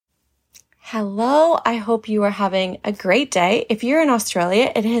Hello, I hope you are having a great day. If you're in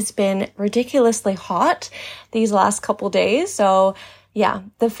Australia, it has been ridiculously hot these last couple days. So yeah,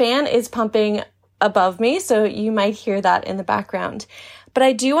 the fan is pumping above me, so you might hear that in the background. But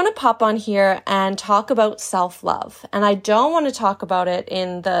I do want to pop on here and talk about self-love. And I don't want to talk about it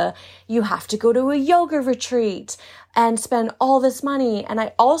in you have to go to a yoga retreat and spend all this money. And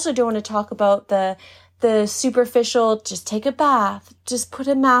I also don't want to talk about the superficial, just take a bath, just put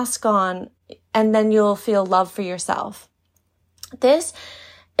a mask on, and then you'll feel love for yourself. This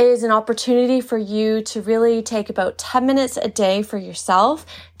is an opportunity for you to really take about 10 minutes a day for yourself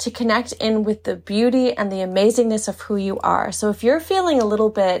to connect in with the beauty and the amazingness of who you are. So if you're feeling a little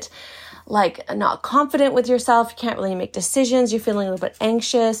bit like not confident with yourself, you can't really make decisions, you're feeling a little bit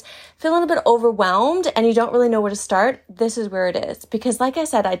anxious, feeling a bit overwhelmed, and you don't really know where to start, this is where it is. Because like I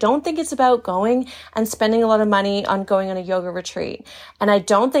said, I don't think it's about going and spending a lot of money on going on a yoga retreat. And I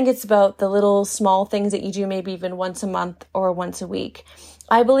don't think it's about the little small things that you do maybe even once a month or once a week.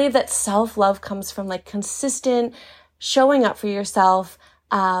 I believe that self-love comes from like consistent showing up for yourself,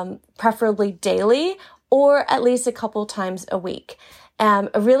 preferably daily or at least a couple times a week.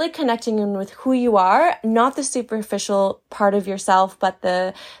 Really connecting in with who you are, not the superficial part of yourself, but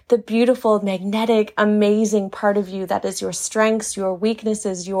the beautiful, magnetic, amazing part of you that is your strengths, your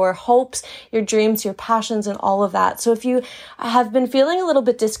weaknesses, your hopes, your dreams, your passions, and all of that. So if you have been feeling a little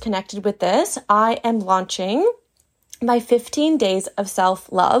bit disconnected with this, I am launching my 15 days of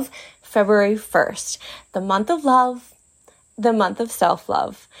self-love, February 1st, the month of love, the month of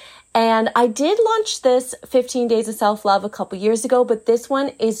self-love. And I did launch this 15 days of self-love a couple years ago, but this one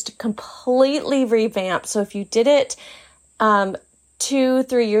is completely revamped. So if you did it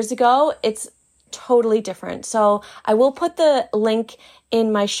 2-3 years ago, it's totally different. So I will put the link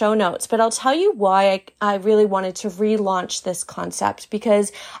in my show notes, but I'll tell you why I really wanted to relaunch this concept,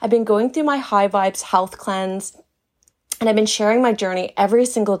 because I've been going through my High Vibes Health Cleanse, and I've been sharing my journey every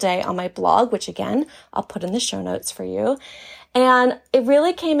single day on my blog, which again, I'll put in the show notes for you. And it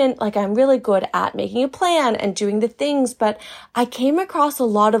really came in, like, I'm really good at making a plan and doing the things, but I came across a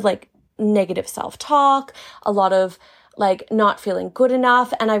lot of like negative self-talk, a lot of like not feeling good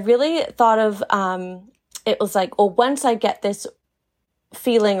enough. And I really thought of, it was like, well, once I get this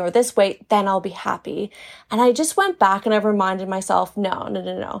feeling or this weight, then I'll be happy. And I just went back and I reminded myself,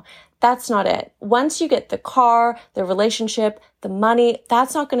 no. That's not it. Once you get the car, the relationship, the money,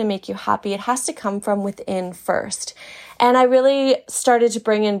 that's not going to make you happy. It has to come from within first. And I really started to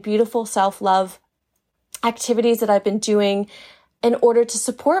bring in beautiful self-love activities that I've been doing in order to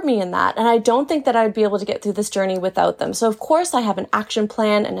support me in that. And I don't think that I'd be able to get through this journey without them. So of course I have an action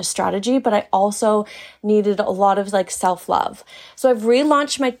plan and a strategy, but I also needed a lot of like self-love. So I've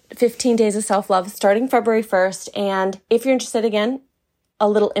relaunched my 15 days of self-love starting February 1st. And if you're interested, again, a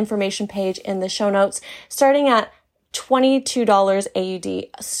little information page in the show notes, starting at $22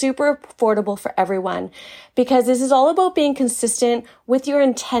 AUD, super affordable for everyone, because this is all about being consistent with your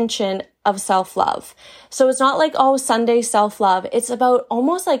intention of self-love. So it's not like, oh, Sunday self-love. It's about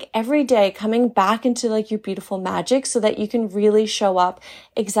almost like every day coming back into like your beautiful magic so that you can really show up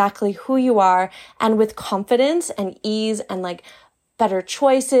exactly who you are and with confidence and ease and like better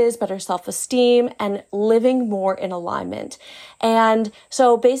choices, better self-esteem, and living more in alignment. And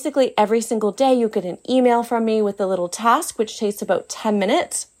so basically every single day you get an email from me with a little task, which takes about 10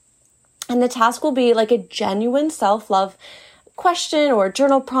 minutes. And the task will be like a genuine self-love question or a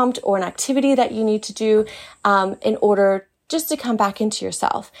journal prompt or an activity that you need to do in order just to come back into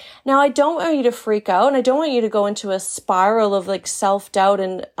yourself. Now, I don't want you to freak out, and I don't want you to go into a spiral of like self-doubt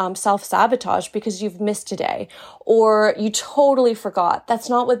and self-sabotage because you've missed a day or you totally forgot. That's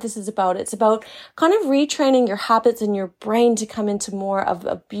not what this is about. It's about kind of retraining your habits and your brain to come into more of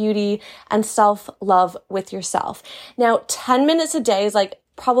a beauty and self-love with yourself. Now, 10 minutes a day is like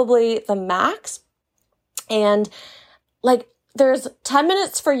probably the max. And like, there's 10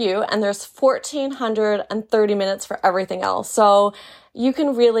 minutes for you and there's 1,430 minutes for everything else. So you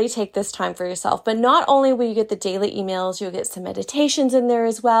can really take this time for yourself. But not only will you get the daily emails, you'll get some meditations in there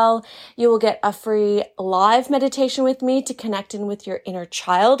as well. You will get a free live meditation with me to connect in with your inner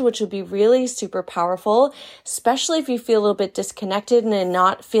child, which will be really super powerful, especially if you feel a little bit disconnected and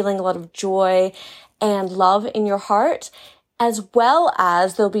not feeling a lot of joy and love in your heart. As well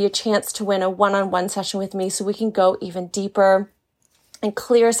as there'll be a chance to win a one-on-one session with me so we can go even deeper and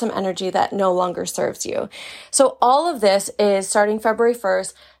clear some energy that no longer serves you. So all of this is starting February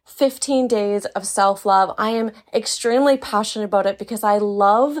 1st, 15 days of self-love. I am extremely passionate about it because I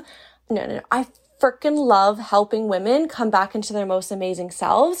freaking love helping women come back into their most amazing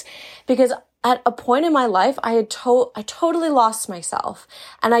selves, because at a point in my life, I totally lost myself.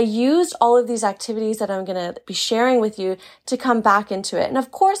 And I used all of these activities that I'm going to be sharing with you to come back into it. And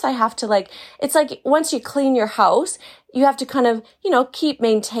of course I have to it's like once you clean your house, you have to kind of, keep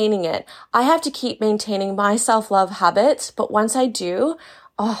maintaining it. I have to keep maintaining my self-love habits. But once I do,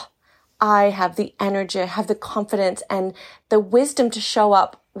 I have the energy, I have the confidence and the wisdom to show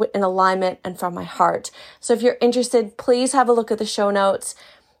up in alignment and from my heart. So if you're interested, please have a look at the show notes.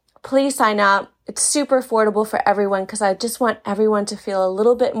 Please sign up. It's super affordable for everyone because I just want everyone to feel a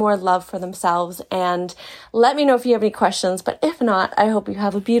little bit more love for themselves. And let me know if you have any questions. But if not, I hope you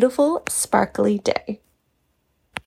have a beautiful, sparkly day.